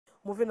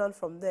moving on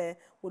from there,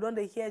 we don't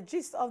hear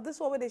gist of this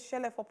one where they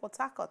share for Port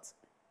Harcourt.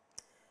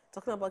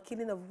 Talking about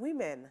killing of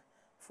women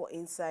for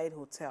inside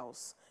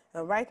hotels.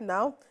 And right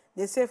now,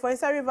 they say for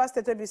inside River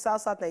State, will be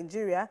South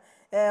Nigeria,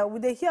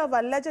 they hear of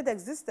alleged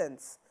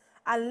existence,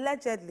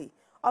 allegedly,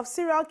 of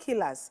serial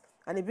killers.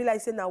 And it be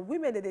like saying now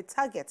women that they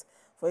target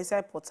for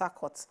inside Port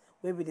Harcourt,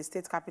 will be the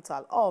state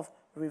capital of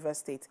River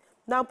State.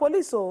 Now,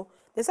 police,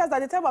 they said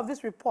that at the time of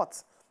this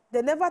report,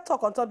 they never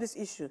talk on top of this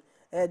issue,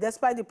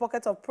 despite the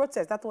pocket of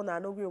protest, that one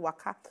and Ogri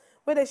Waka,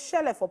 where they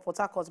shell for Port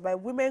Harcourt by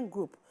women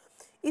group.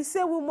 He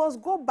said we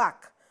must go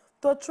back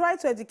to try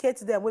to educate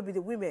them, will be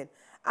the women,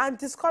 and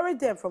discourage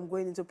them from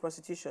going into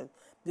prostitution,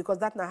 because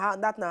that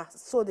now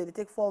so they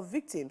take 4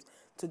 victims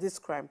to this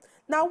crime.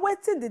 Now,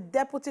 waiting the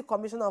Deputy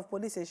Commissioner of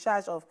Police in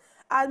charge of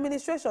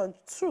administration,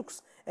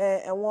 Trooks,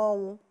 and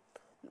one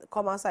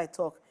come outside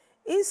talk.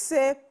 He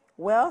say,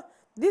 well,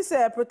 these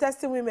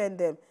protesting women,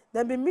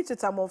 them be meet with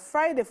them on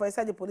Friday for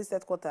inside the police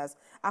headquarters,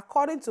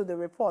 according to the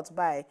report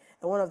by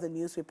one of the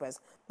newspapers.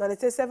 Now, they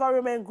say several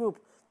women group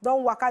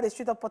don't walk out the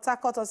street of Port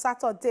Harcourt on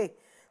Saturday.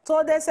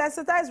 So they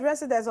sensitize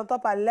residents on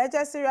top of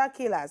alleged serial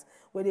killers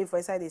waiting for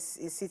inside the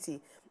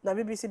city. Now,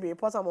 BBC be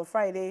reporting on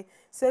Friday,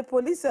 say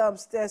police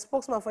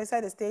spokesman for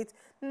inside the state,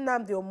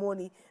 Nnamdi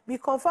Omoni, be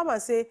confirmed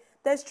and say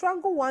they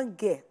strangled one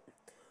girl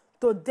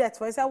to death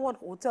for inside one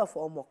hotel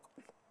for Omok.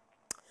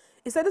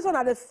 He said this one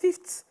at the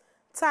 5th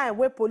time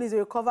where police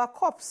recover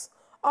corpse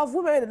of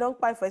women they don't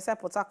buy for inside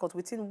Port Harcourt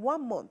within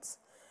 1 month.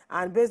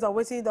 And based on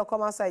waiting the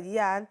come outside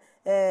Yan,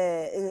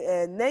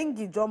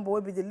 Nengi Jumbo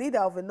will be the leader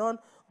of a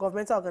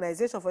non-governmental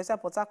organization for inside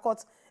Port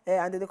Harcourt,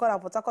 and they call them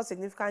Port Harcourt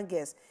significant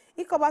girls.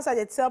 He come outside,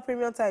 they tell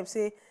Premium Time,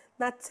 say,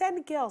 now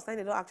 10 girls now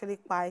they don't actually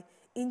buy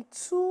in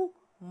 2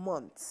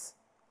 months.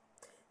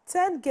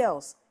 10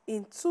 girls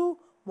in 2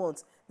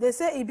 months. They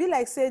say it be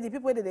like say the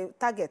people that they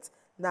target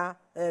now,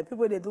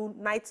 people they do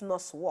night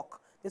nurse work.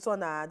 This one,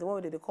 the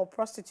one that they call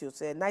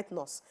prostitutes, night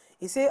nurse.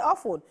 He say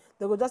often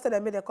they will just tell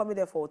them they come in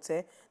there for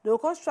hotel. They will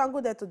come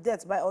strangle them to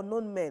death by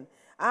unknown men.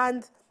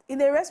 And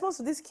in a response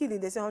to this killing,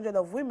 they say 100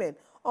 of women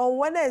on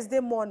Wednesday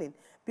morning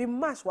be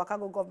marched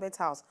Wakago Government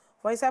House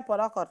for inside Port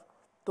Harcourt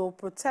to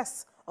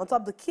protest on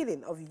top of the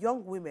killing of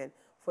young women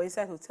for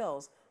inside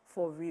hotels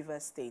for River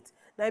State.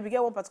 Now, if you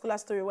get one particular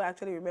story where I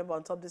actually remember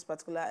on top of this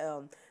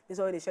particular, this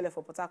one they share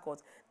for Port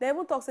Harcourt, they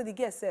even talk say the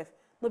girl self,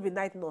 no be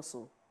night nurse,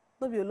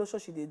 no be a low show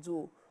she they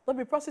do, no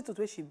be prostitute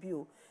where she be.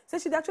 Say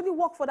she actually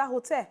work for that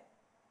hotel.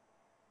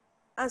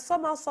 And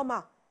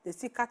somehow, they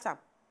still catch her,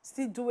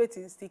 still do it,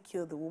 and still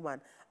kill the woman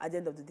at the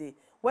end of the day.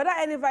 Whether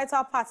any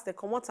vital parts they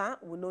come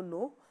out, we don't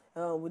know.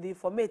 With the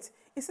informate,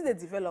 you see the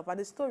develop and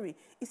the story,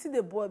 you see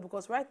the boy,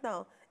 because right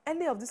now,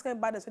 any of this kind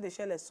of badness when they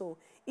share so,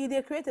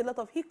 they create a lot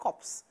of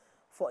hiccups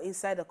for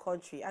inside the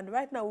country. And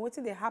right now,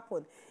 waiting they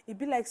happen, it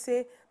be like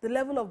say the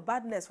level of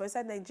badness for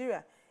inside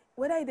Nigeria,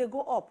 whether they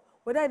go up,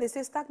 whether they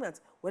stay stagnant,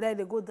 whether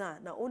they go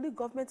down. Now only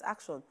government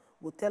action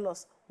will tell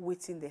us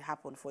waiting they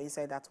happen for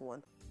inside that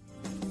one.